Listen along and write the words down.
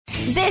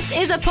This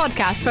is a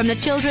podcast from the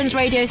children's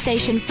radio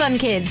station Fun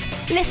Kids.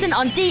 Listen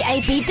on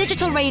DAB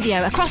digital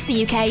radio across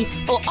the UK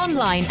or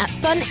online at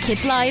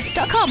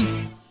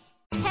funkidslive.com.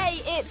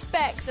 Hey, it's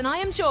Bex and I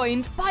am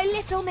joined by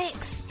Little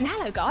Mix. And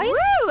hello, guys. Woo,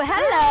 hello.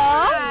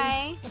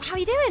 Hi. How are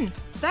you doing?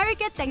 Very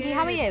good, thank you.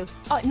 How are you?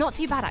 Oh, not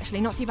too bad, actually.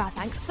 Not too bad,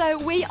 thanks. So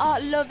we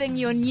are loving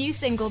your new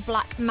single,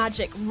 Black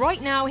Magic,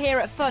 right now here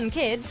at Fun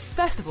Kids.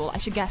 First of all, I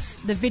should guess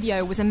the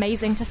video was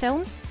amazing to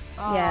film.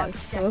 Oh, yeah, it was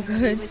so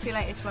good. It was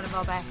like it's one of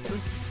our best. It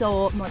was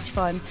so much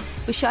fun.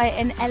 We shot it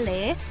in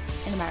LA,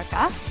 in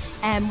America,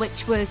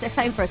 which was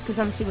exciting for us because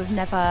obviously we've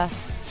never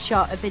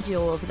shot a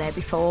video over there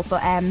before.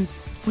 But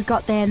we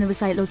got there and there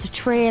was like loads of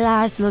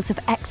trailers, loads of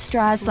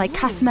extras, like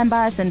cast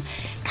members and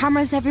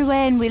cameras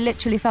everywhere, and we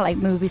literally felt like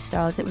movie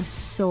stars. It was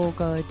so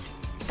good.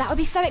 That would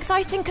be so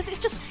exciting because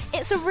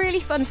it's a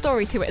really fun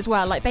story to it as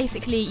well. Like,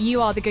 basically,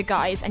 you are the good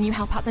guys and you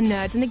help out the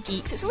nerds and the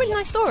geeks. It's a really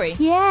nice story.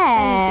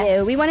 Yeah. Thank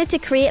you. We wanted to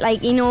create,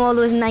 like, you know, all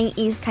those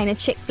 90s kind of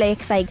chick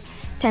flicks, like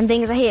 10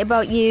 Things I Hate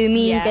About You,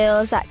 Mean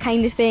Girls, that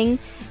kind of thing.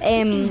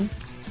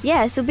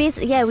 Yeah, so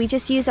basically, yeah, we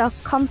just use our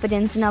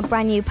confidence and our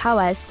brand new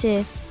powers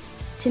to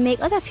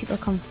make other people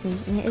confident,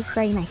 and it is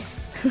very nice.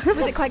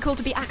 Was it quite cool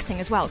to be acting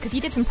as well? Because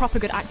you did some proper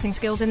good acting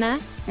skills in there.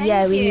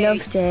 Yeah, we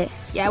loved it.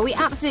 Yeah, we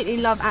absolutely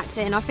love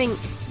acting. I think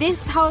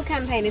this whole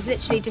campaign is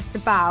literally just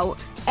about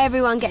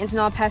everyone getting to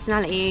know our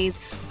personalities.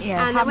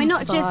 Yeah, and we're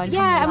not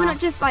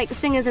just like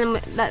singers and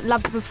that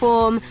love to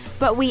perform,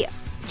 but we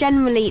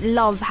generally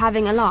love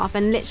having a laugh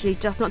and literally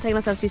just not taking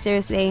ourselves too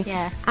seriously.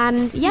 Yeah.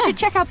 And You should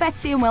check out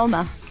Betsy and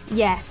Wilma.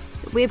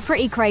 Yes, we're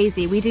pretty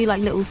crazy. We do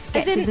like little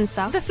sketches and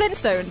stuff. The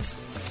Flintstones.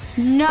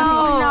 No.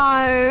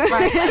 Right.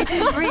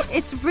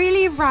 It's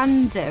really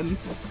random,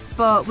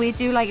 but we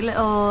do like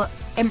little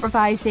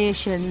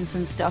improvisations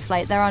and stuff.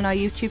 Like they're on our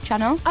YouTube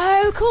channel.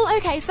 Oh, cool.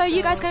 Okay, so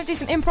you guys kind of do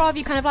some improv.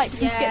 You kind of like do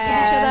some skits with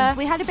each other.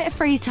 We had a bit of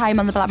free time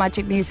on the Black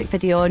Magic music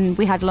video, and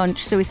we had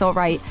lunch, so we thought,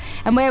 right.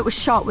 And where it was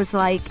shot was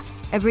like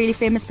a really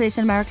famous place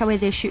in America where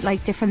they shoot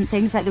like different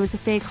things. Like there was a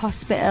fake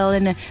hospital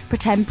and a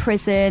pretend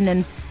prison,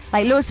 and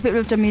like loads of people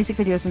have done music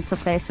videos and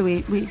stuff there. So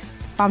we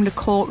found a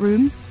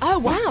courtroom. Oh,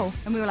 wow.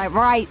 And we were like,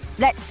 right,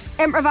 let's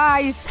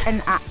improvise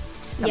and act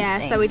something.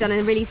 Yeah, so we've done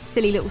a really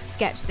silly little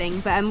sketch thing,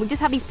 but we just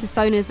have these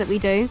personas that we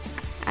do,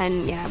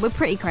 and yeah, we're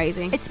pretty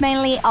crazy. It's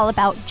mainly all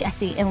about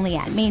Jessie and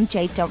Leanne. Me and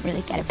Jade don't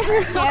really get it.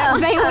 Yeah,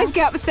 they always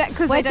get upset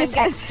because We're they don't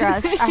just get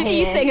extras. Are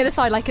you sitting at the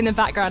side, like in the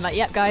background, like,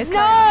 yep, guys? No,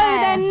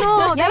 they're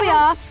not. Yeah, we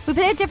are. We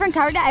play a different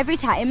character every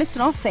time. It's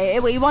not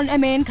fair. We want a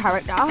main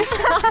character.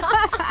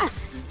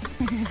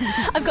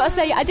 I've got to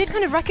say, I did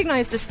kind of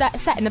recognise the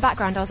set in the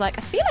background. I was like,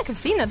 I feel like I've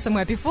seen that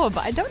somewhere before,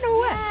 but I don't know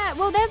where. Yeah,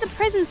 well, there's a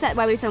prison set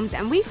where we filmed it,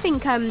 and we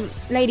think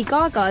Lady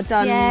Gaga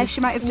done. Yeah,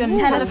 she might have done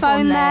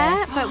telephone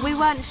there, but we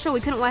weren't sure. We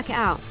couldn't work it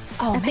out.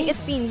 Oh, I think it's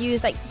been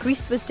used, like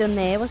Grease was done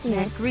there, wasn't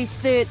it? Grease,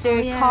 the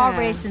car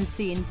racing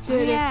scene.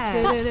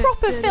 Yeah. That's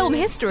proper film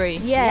history.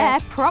 Yeah,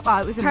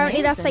 proper. It was Apparently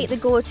amazing. that's like the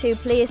go-to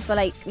place for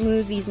like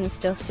movies and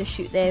stuff to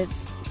shoot their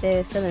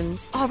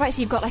films. Oh, right,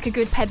 so you've got like a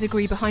good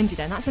pedigree behind you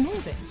then. That's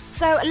amazing.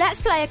 So let's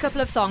play a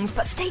couple of songs,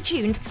 but stay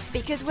tuned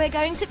because we're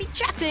going to be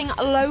chatting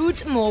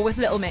loads more with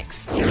Little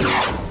Mix.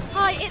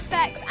 Hi, it's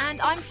Bex,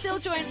 and I'm still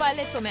joined by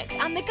Little Mix,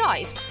 and the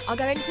guys are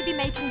going to be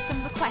making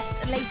some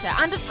requests later.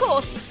 And of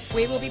course,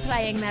 we will be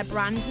playing their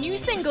brand new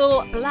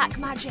single, Black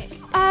Magic.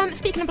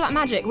 Speaking of Black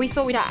Magic, we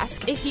thought we'd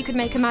ask, if you could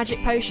make a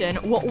magic potion,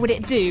 what would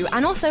it do?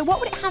 And also, what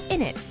would it have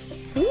in it?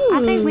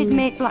 I think we'd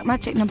make Black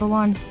Magic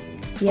 #1.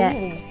 Yeah.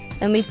 Ooh.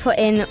 And we'd put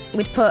our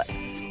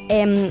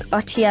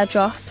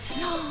teardrops.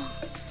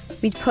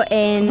 We'd put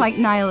in Like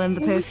Niall and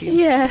the perfume.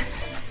 Yeah.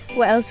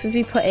 What else would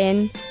we put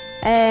in?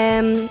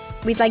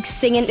 We'd like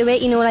sing into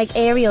it, you know, like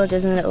Ariel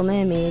does in Little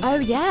Mermaid. Oh,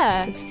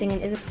 yeah. We'd sing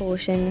into the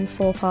potion in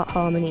 4-part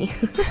harmony.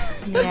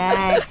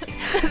 Yes.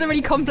 It's a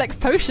really complex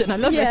potion. I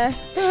love it.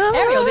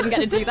 Ariel didn't get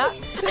to do that.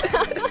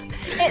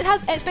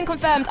 It's been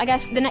confirmed, I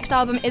guess, the next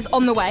album is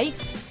on the way.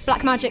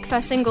 Black Magic,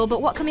 first single,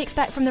 but what can we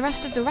expect from the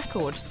rest of the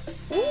record?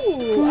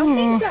 Ooh, I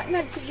think Black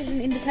Magic is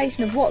an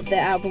indication of what the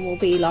album will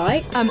be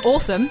like.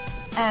 Awesome.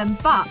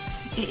 But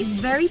it is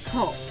very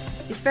pop.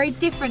 It's very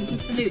different to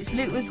Salute.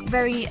 Salute was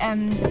very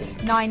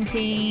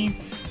 90s,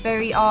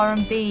 very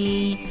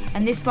R&B,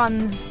 and this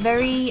one's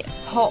very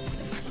pop,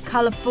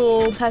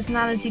 colourful,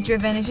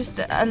 personality-driven. It's just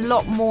a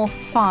lot more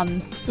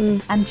fun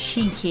and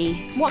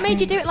cheeky. What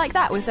made you do it like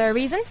that? Was there a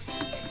reason?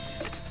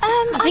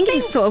 I think it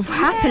just sort of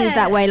happened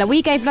that way. Like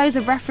we gave loads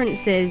of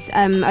references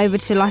over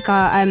to like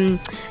our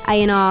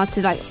A&R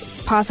to like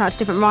pass out to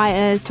different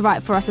writers to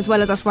write for us, as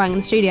well as us writing in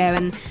the studio.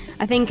 And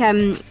I think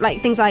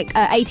like things like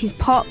 80s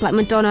pop, like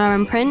Madonna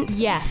and Prince.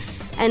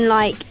 Yes. And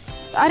like,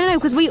 I don't know,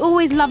 because we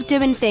always love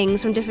doing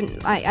things from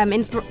different, like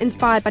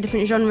inspired by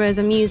different genres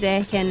of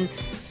music and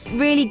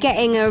really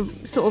getting a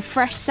sort of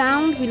fresh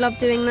sound. We love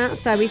doing that,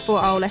 so we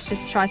thought, oh, let's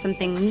just try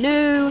something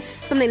new,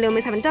 something Little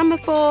Mix haven't done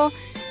before.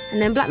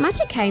 And then Black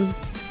Magic came.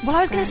 Well,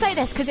 I was going to say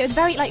this because it was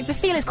very, like, the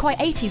feel is quite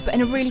 80s, but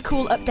in a really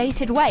cool,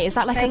 updated way. Is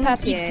that like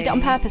you did it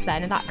on purpose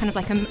then? Is that kind of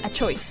like a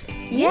choice?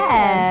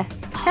 Yeah.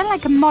 Kind of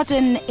like a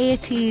modern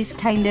 80s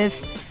kind of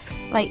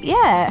Like,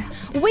 yeah.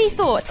 We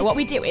thought what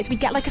we do is we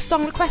get like a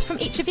song request from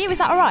each of you. Is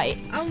that all right?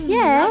 Oh,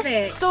 Yeah. love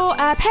it. So,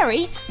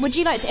 Perry, would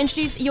you like to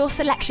introduce your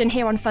selection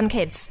here on Fun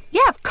Kids?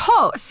 Yeah, of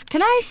course.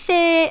 Can I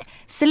say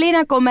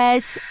Selena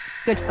Gomez,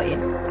 Good For You?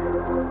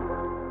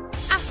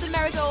 Aston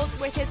Marigold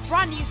with his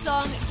brand new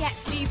song, Get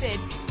Stupid.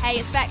 Hey,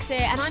 it's Bex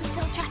here, and I'm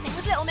still chatting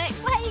with Little Mix.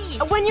 Hey!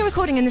 When you're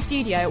recording in the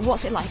studio,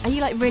 what's it like? Are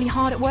you like really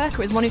hard at work,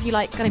 or is one of you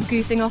like kind of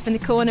goofing off in the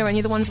corner and the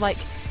other one's like,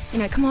 you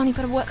know, come on, you've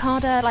got to work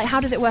harder? Like, how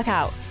does it work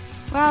out?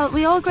 Well,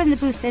 we all go in the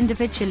booth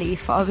individually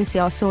for obviously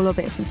our solo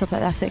bits and stuff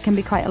like that, so it can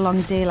be quite a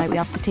long day. Like, we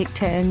have to take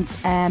turns,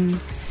 and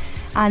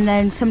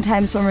then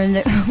sometimes when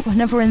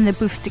whenever we're in the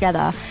booth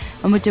together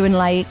and we're doing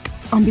like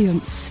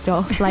ambient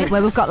stuff, like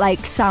where we've got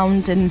like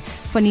sound and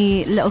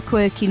funny little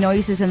quirky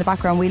noises in the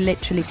background, we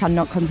literally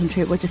cannot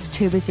concentrate. We're just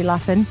too busy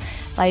laughing.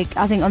 Like,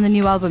 I think on the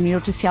new album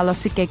you'll just hear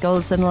lots of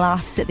giggles and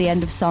laughs at the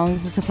end of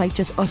songs and stuff, like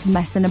just us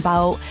messing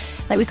about.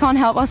 Like, we can't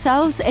help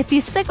ourselves. If you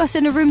stick us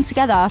in a room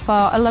together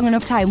for a long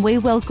enough time, we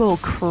will go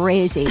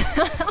crazy.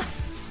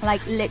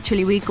 Like,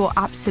 literally, we go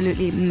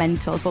absolutely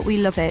mental, but we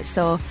love it.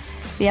 So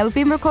yeah, we've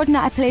been recording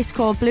at a place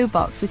called Blue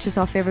Box, which is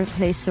our favourite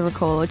place to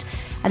record,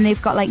 and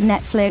they've got like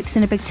Netflix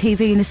and a big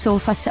TV and a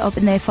sofa set up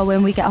in there for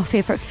when we get our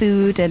favourite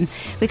food, and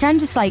we can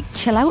just like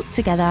chill out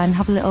together and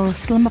have a little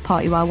slumber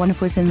party while one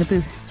of us is in the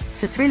booth.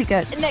 So it's really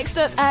good. Next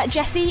up,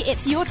 Jessie,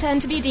 it's your turn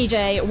to be a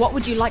DJ. What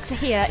would you like to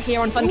hear here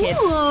on Fun Kids?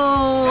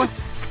 Ooh,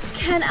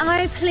 can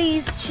I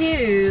please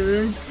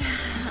choose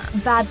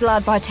Bad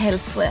Blood by Taylor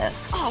Swift?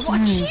 Oh,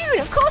 what a tune!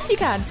 Of course you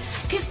can.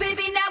 'Cause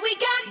baby, now we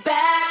got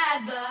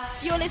bad blood.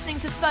 You're listening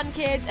to Fun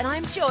Kids, and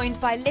I'm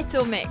joined by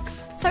Little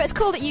Mix. So it's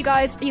cool that you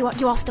guys, you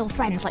are still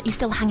friends. Like, you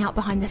still hang out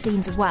behind the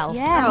scenes as well.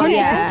 Yeah,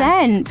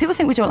 100%. People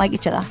think we don't like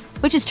each other,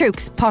 which is true,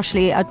 because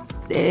partially it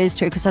is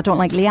true because I don't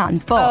like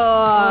Leanne. But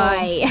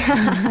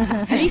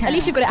at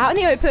least you've got it out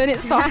in the open.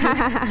 It's fine.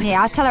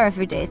 yeah, I tell her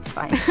every day. It's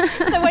fine.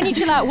 So when you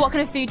chill out, what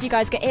kind of food do you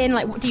guys get in?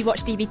 Like, do you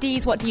watch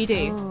DVDs? What do you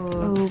do?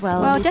 Oh,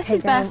 Well,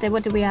 Jessie's birthday,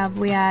 what did we have?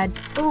 We had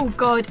Oh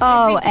God,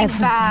 everything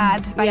everything.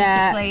 bad, basically.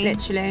 Yeah,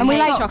 literally. And we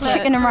like Chocolate,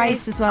 chicken and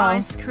rice as well.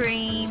 Ice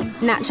cream.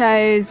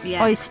 nachos,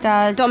 Yeah.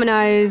 Oysters.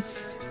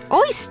 Dominoes,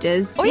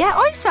 oysters, Yeah,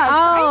 oysters.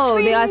 Oh,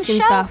 the ice cream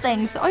shell stuff.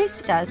 things.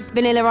 Oysters.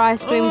 vanilla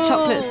ice cream,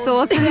 chocolate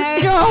sauce, and yeah.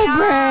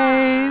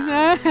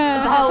 strawberries.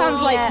 That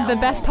sounds like yeah. the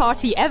best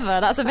party ever.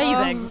 That's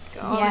amazing.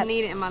 God, Yep. I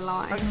need it in my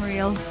life.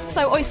 Unreal.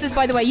 So oysters,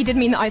 by the way, you did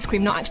mean the ice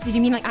cream, not actually. Did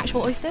you mean like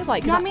actual oysters?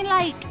 Like, No, I mean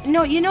like,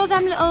 no, you know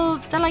them little,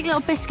 they're like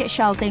little biscuit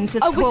shell things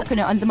with Oh, with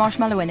coconut and the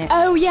marshmallow in it.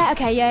 oh yeah,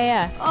 okay,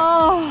 yeah.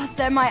 Oh,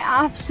 they're my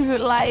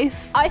absolute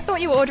life. I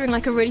thought you were ordering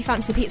like a really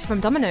fancy pizza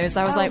from Domino's.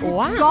 I was like,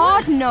 wow.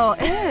 God, no.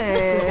 Ew.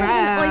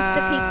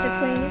 Oyster pizza,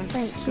 please.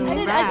 Thank you.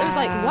 I was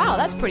like, wow,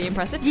 that's pretty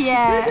impressive.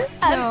 Yeah.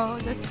 No,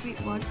 the sweet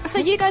one. So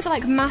you guys are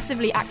like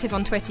massively active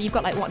on Twitter. You've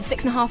got like what,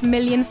 6.5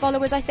 million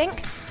followers, I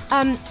think.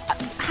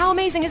 How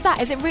amazing is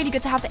that? Is it really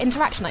good to have the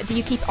interaction? Like, do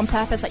you keep it on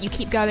purpose? Like, you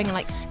keep going and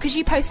like, because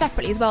you post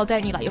separately as well,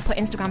 don't you? Like, you'll put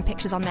Instagram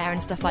pictures on there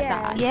and stuff like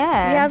that.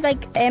 Yeah. We have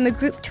like a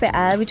group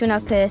Twitter. We don't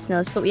have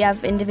personals, but we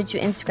have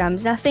individual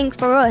Instagrams. And I think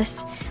for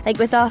us, like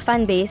with our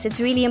fan base, it's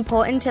really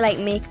important to like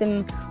make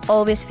them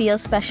always feel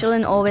special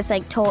and always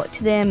like talk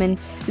to them and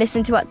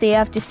listen to what they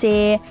have to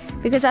say,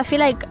 because I feel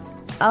like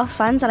our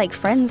fans are like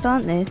friends,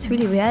 aren't they? It's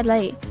really weird.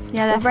 Like,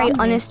 Yeah, they're we're very family.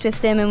 honest with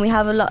them and we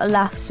have a lot of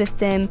laughs with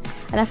them,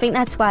 and I think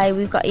that's why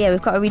we've got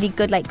a really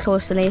good like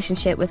close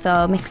relationship with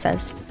our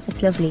mixers.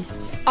 It's lovely.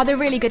 Are they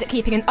really good at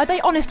keeping in? Are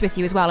they honest with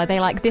you as well? Are they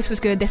like, this was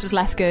good, this was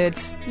less good?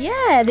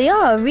 Yeah, they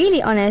are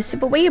really honest,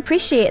 but we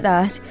appreciate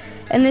that.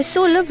 And they're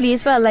so lovely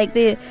as well. Like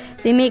they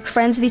make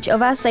friends with each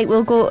other. So, like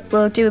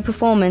we'll do a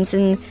performance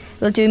and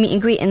we'll do a meet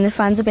and greet, and the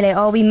fans will be like,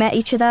 oh, we met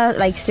each other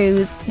like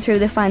through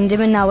the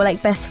fandom, and now we're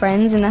like best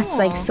friends, and that's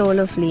like so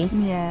lovely.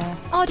 Yeah.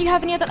 Oh, do you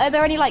have are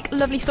there any like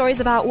lovely stories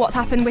about what's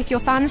happened with your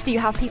fans? Do you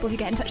have people who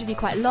get in touch with you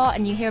quite a lot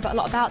and you hear about a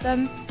lot about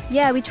them?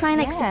 Yeah, we try and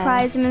like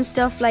surprise them and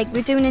stuff. Like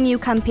we're doing a new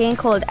campaign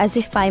called As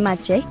If by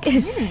Magic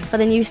for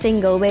the new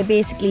single, where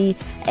basically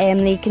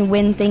they can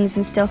win things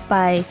and stuff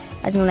by,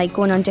 I don't know, like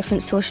going on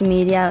different social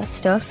media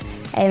stuff.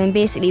 And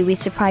basically we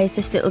surprised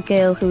this little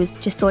girl who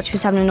just thought she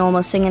was having a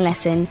normal singing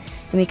lesson,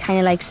 and we kind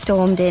of like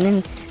stormed in,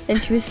 and then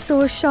she was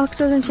so shocked,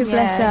 wasn't she?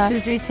 Bless Yeah, her. she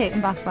was really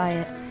taken back by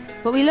it.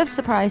 But we love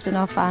surprising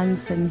our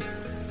fans and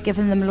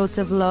giving them loads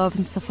of love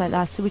and stuff like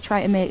that. So we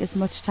try to make as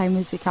much time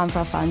as we can for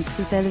our fans,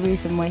 because they're the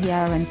reason we're here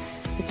and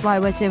it's why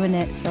we're doing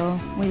it. So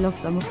we love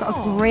them. We've got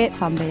a great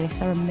fan base.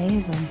 They're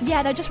amazing.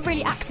 Yeah, they're just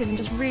really active and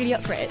just really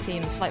up for it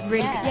seems. Like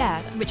really good, yeah,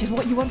 which is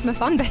what you want from a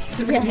fan base,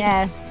 really.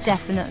 Yeah,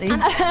 definitely.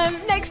 And,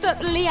 next up,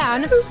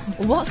 Leanne,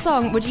 what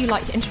song would you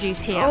like to introduce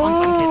here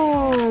on Fun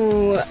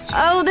Kids?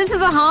 Oh, this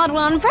is a hard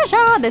one.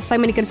 Pressure. There's so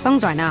many good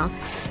songs right now.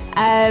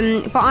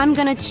 But I'm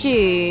gonna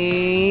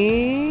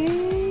choose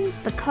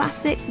the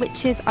classic,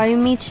 which is "Oh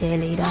Me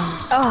Cheerleader."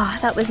 Oh,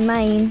 that was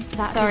mine.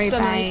 That's Sorry, a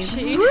summer babe.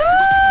 tune.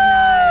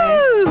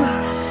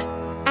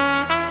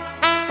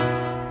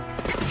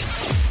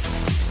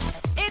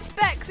 It's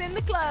Bex in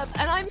the club,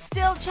 and I'm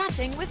still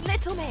chatting with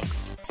Little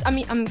Mix.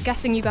 I'm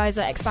guessing you guys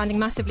are expanding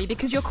massively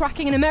because you're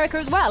cracking in America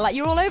as well. Like,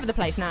 you're all over the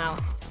place now.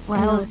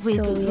 Well, we'd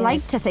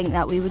like to think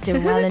that we were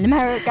doing well in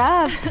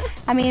America.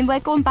 I mean, we're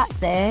going back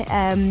there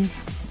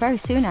very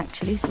soon,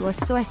 actually, so we're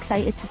so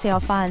excited to see our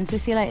fans. We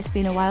feel like it's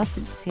been a while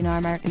since we've seen our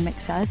American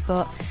mixers,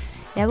 but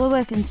yeah, we're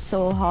working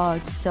so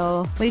hard,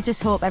 so we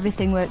just hope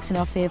everything works in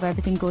our favour,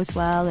 everything goes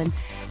well, and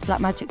Black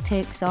Magic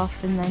takes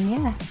off, and then,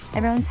 yeah,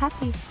 everyone's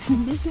happy.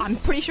 I'm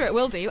pretty sure it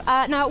will do.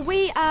 Now,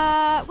 we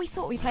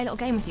thought we'd play a little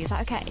game with you. Is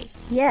that okay?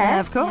 Yeah,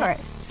 of course. Yeah.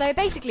 So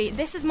basically,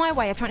 this is my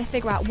way of trying to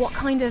figure out what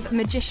kind of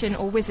magician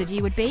or wizard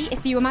you would be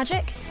if you were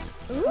magic.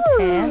 Ooh.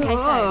 Okay,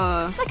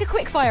 so it's like a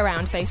quick fire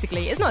round,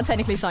 basically. It's not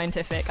technically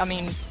scientific. I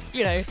mean,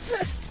 you know.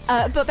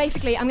 But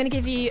basically, I'm going to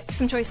give you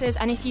some choices,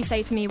 and if you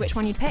say to me which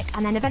one you'd pick,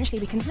 and then eventually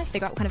we can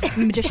figure out what kind of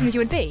magicians you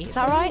would be. Is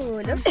that all right?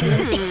 Ooh,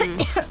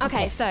 lovely.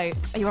 Okay, so,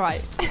 are you all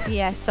right?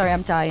 Yeah, sorry,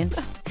 I'm dying.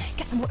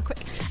 Get some water quick.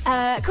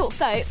 Cool,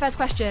 so, first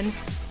question.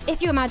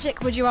 If you were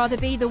magic, would you rather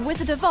be the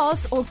Wizard of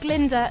Oz or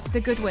Glinda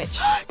the Good Witch?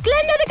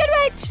 Glinda the Good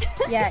Witch!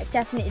 Yeah,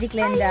 definitely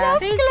Glinda. I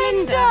love Who's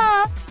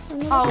Glinda?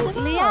 Oh,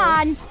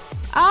 Leanne.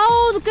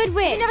 Oh, the Good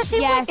Witch. You've never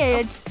seen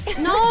yes.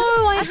 Wicked? No,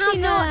 I Actually,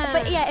 haven't. no.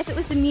 But yeah, if it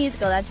was the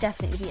musical, I'd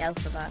definitely be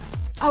Elphaba.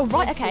 Oh,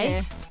 right,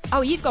 okay.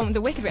 Oh, you've gone with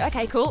the Wicked Witch.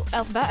 Okay, cool.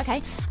 Alphabet,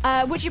 okay.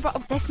 Would you...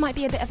 This might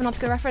be a bit of an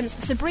obscure reference.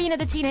 Sabrina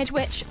the Teenage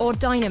Witch or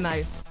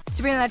Dynamo?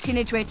 Sabrina the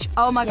Teenage Witch.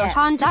 Oh my gosh,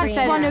 Yeah, that's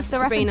Sabrina. one of the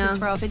Sabrina. references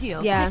for our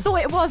video. Yeah. I thought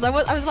it was. I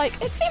was like,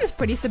 it seems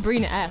pretty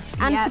Sabrina-esque.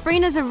 And Yeah.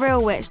 Sabrina's a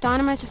real witch.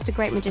 Dynamo's just a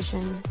great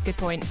magician. Good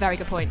point. Very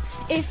good point.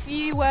 If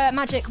you were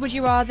magic, would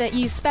you rather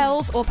use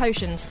spells or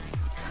potions?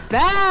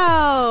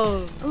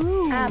 Spells!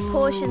 Ooh.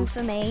 Potions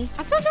for me.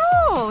 I don't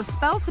know.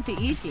 Spells would be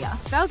easier.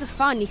 Spells are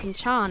fun. You can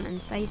chant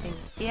and say things.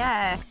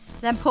 Yeah.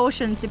 Then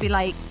potions to be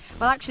like.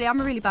 Well, actually, I'm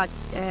a really bad.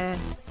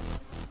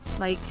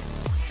 Like.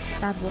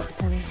 Bad what,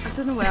 sorry? I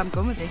don't know where I'm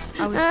going with this.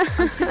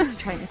 I'm seriously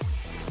trying to.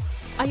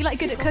 Are you like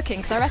good at cooking?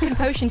 Because I reckon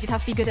potions you'd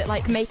have to be good at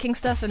like making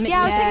stuff and mixing.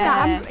 Yeah, I was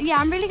thinking Yeah.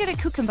 that. I'm really good at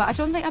cooking, but I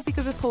don't think I'd be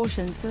good with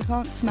potions because I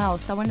can't smell,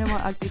 so I wonder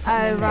what I'd be putting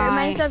Oh, in there. right. It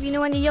reminds me of, you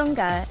know, when you're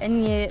younger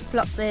and you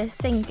block the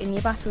sink in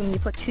your bathroom, you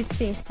put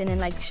toothpaste in and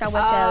like shower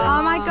gel. Oh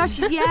And... my gosh,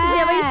 yeah. Did you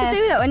ever used to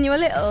do that when you were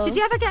little? Did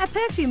you ever get a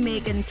perfume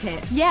making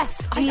kit?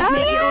 Yes, I You did.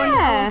 make your own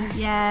yeah.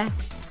 Yeah.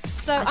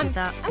 So I I'm did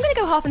that. going to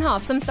go half and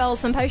half. Some spells,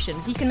 some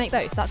potions. You can make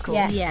both. That's cool.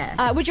 Yeah.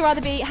 Yeah. Would you rather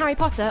be Harry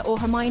Potter or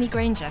Hermione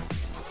Granger?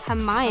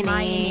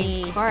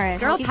 Hermione. Of course.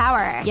 Girl She's-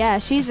 power. Yeah,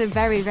 she's a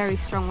very, very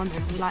strong woman.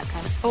 We like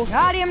her. Also,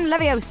 Guardium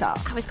Leviosa.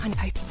 I was kind of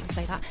hoping you'd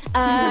say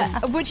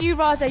that. Would you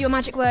rather your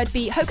magic word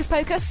be hocus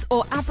pocus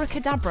or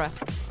abracadabra?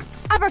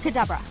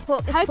 Abracadabra.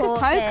 Hocus Hocus Pocus.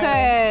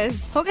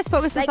 Pocus. Hocus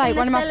Pocus Like is like in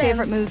one of the my film.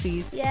 favourite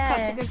movies.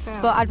 Yeah. Such a good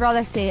film. But I'd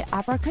rather say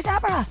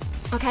abracadabra.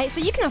 Okay,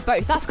 so you can have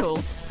both. That's cool.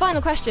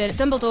 Final question: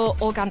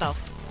 Dumbledore or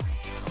Gandalf?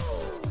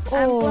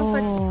 I'm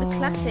going for the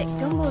classic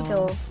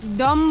Dumbledore.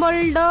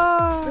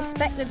 Dumbledore.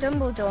 Respect the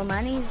Dumbledore,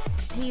 man.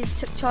 He's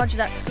took charge of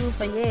that school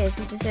for years.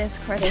 He deserves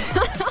credit.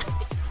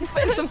 He's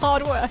put in some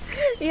hard work.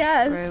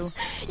 Yes. True.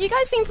 You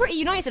guys seem pretty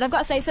united, I've got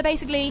to say. So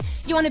basically,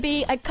 you want to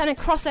be a kind of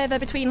crossover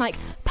between like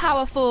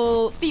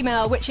powerful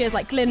female witches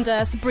like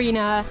Glinda,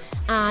 Sabrina,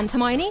 and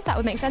Hermione. That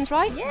would make sense,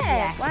 right?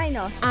 Yeah, why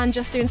not? And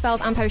just doing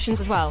spells and potions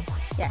as well.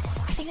 Yes.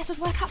 I think this would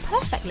work out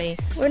perfectly.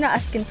 We're not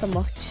asking for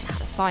much. No,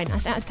 that's fine.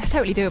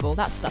 Totally doable.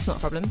 That's not a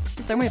problem.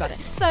 Don't worry about it.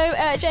 So,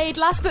 Jade,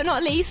 last but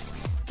not least,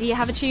 do you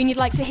have a tune you'd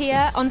like to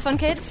hear on Fun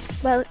Kids?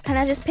 Well, can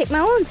I just pick my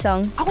own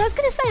song? Oh, I was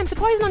going to say, I'm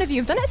surprised none of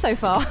you have done it so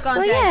far. Go on,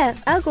 Well, Jade. yeah,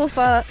 I'll go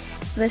for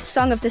the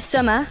song of the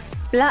summer,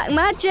 Black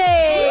Magic.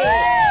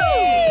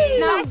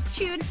 Now, Best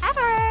tune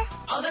ever.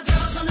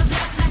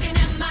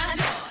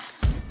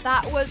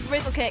 that was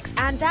Rizzle Kicks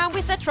and Down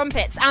with the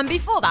Trumpets. And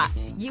before that,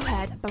 you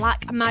heard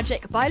Black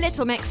Magic by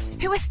Little Mix,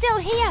 who are still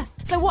here.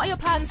 So what are your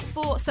plans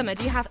for summer?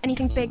 Do you have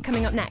anything big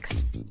coming up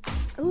next?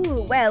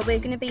 Ooh, well, we're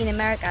going to be in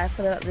America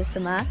for the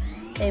summer.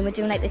 And we're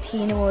doing like the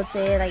Teen Awards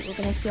there, like we're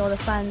going to see all the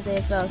fans there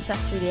as well, so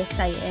that's really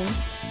exciting.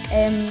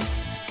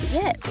 But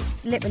yeah,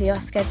 literally our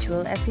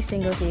schedule every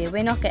single day.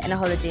 We're not getting a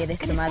holiday this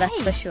gonna summer, that's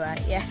say. for sure,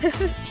 yeah.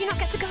 Do you not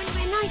get to go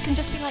anywhere nice and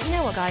just be like, you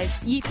know what,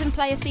 guys? You can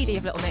play a CD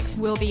of Little Mix.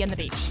 We'll be in the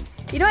beach.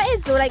 You know what it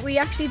is though, like we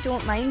actually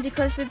don't mind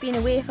because we've been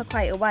away for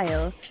quite a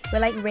while.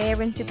 We're like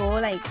raring to go,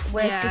 like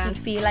work Yeah. doesn't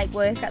feel like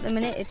work at the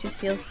minute, it just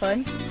feels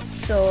fun.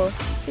 So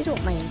we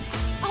don't mind.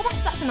 Oh,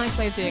 that's a nice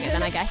way of doing it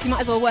then, I guess. You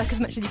might as well work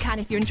as much as you can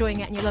if you're enjoying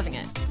it and you're loving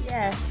it.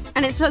 Yeah.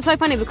 And it's so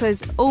funny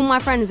because all my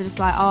friends are just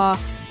like, oh,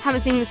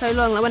 haven't seen you in so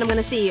long, like when I'm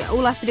going to see you.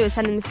 All I have to do is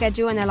send them the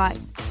schedule and they're like,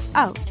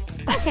 oh,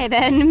 okay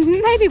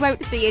then, maybe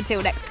won't see you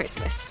till next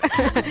Christmas.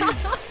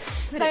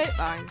 So, it's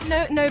fine.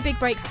 no big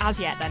breaks as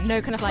yet then?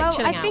 No kind of like Well,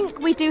 chilling I think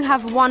we do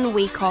have 1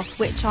 week off,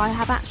 which I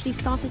have actually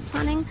started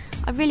planning.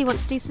 I really want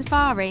to do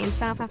safari in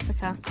South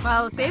Africa.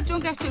 Well, babe,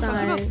 don't get too No.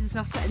 comfortable because it's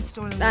not set in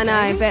stone. in the I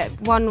know, day.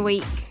 but 1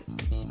 week,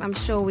 I'm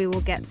sure we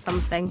will get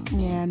something.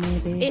 Yeah,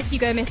 maybe. If you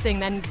go missing,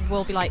 then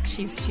we'll be like,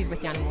 she's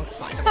with the animals, it's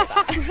fine. Don't worry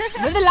about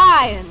it. With a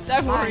lion!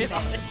 Don't worry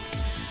about it.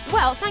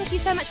 Well, thank you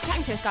so much for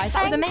chatting to us, guys.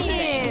 That was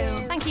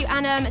amazing. Thank you.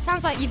 And it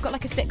sounds like you've got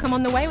like a sitcom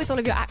on the way with all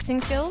of your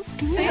acting skills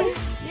soon.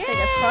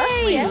 Fingers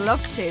crossed. We'd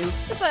love to.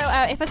 So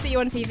if I see you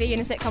on TV in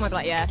a sitcom, I'd be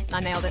like, yeah,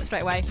 I nailed it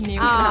straight away. Knew it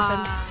was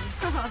going to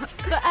happen.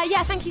 But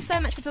yeah, thank you so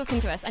much for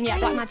talking to us. And yeah,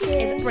 Black Magic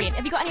is brilliant.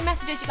 Have you got any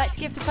messages you'd like to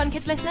give to Fun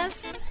Kids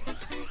listeners?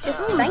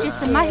 Just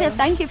a massive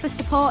thank you for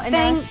supporting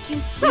us. Thank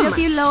you so We much. love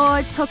you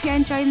loads. Hope you're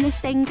enjoying the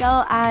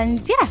single.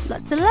 And yeah,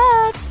 lots of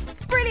love.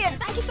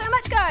 Brilliant. Thank you so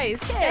much, guys.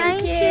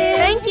 Cheers.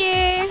 Thank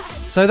you.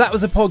 So that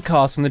was a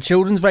podcast from the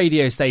children's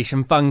radio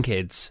station Fun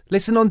Kids.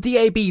 Listen on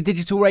DAB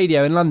Digital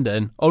Radio in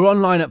London or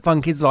online at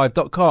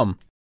funkidslive.com.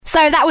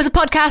 So that was a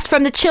podcast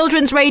from the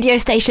children's radio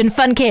station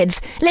Fun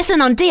Kids. Listen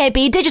on DAB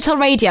Digital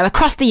Radio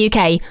across the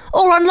UK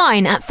or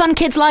online at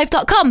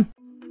funkidslive.com.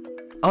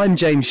 I'm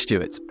James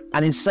Stewart,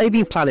 and in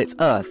Saving Planet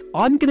Earth,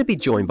 I'm going to be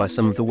joined by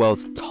some of the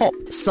world's top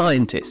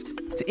scientists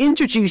to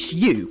introduce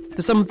you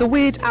to some of the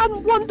weird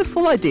and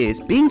wonderful ideas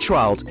being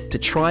trialled to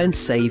try and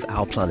save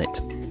our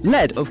planet.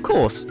 Led, of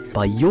course,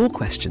 by your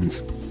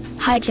questions.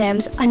 Hi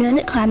James, I know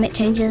that climate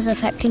change is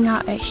affecting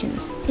our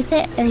oceans. Is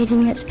there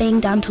anything that's being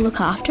done to look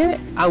after it?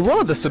 And one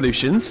of the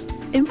solutions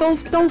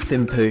involves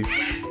dolphin poo.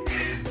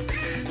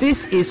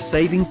 This is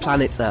Saving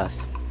Planet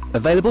Earth,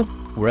 available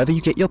wherever you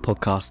get your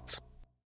podcasts.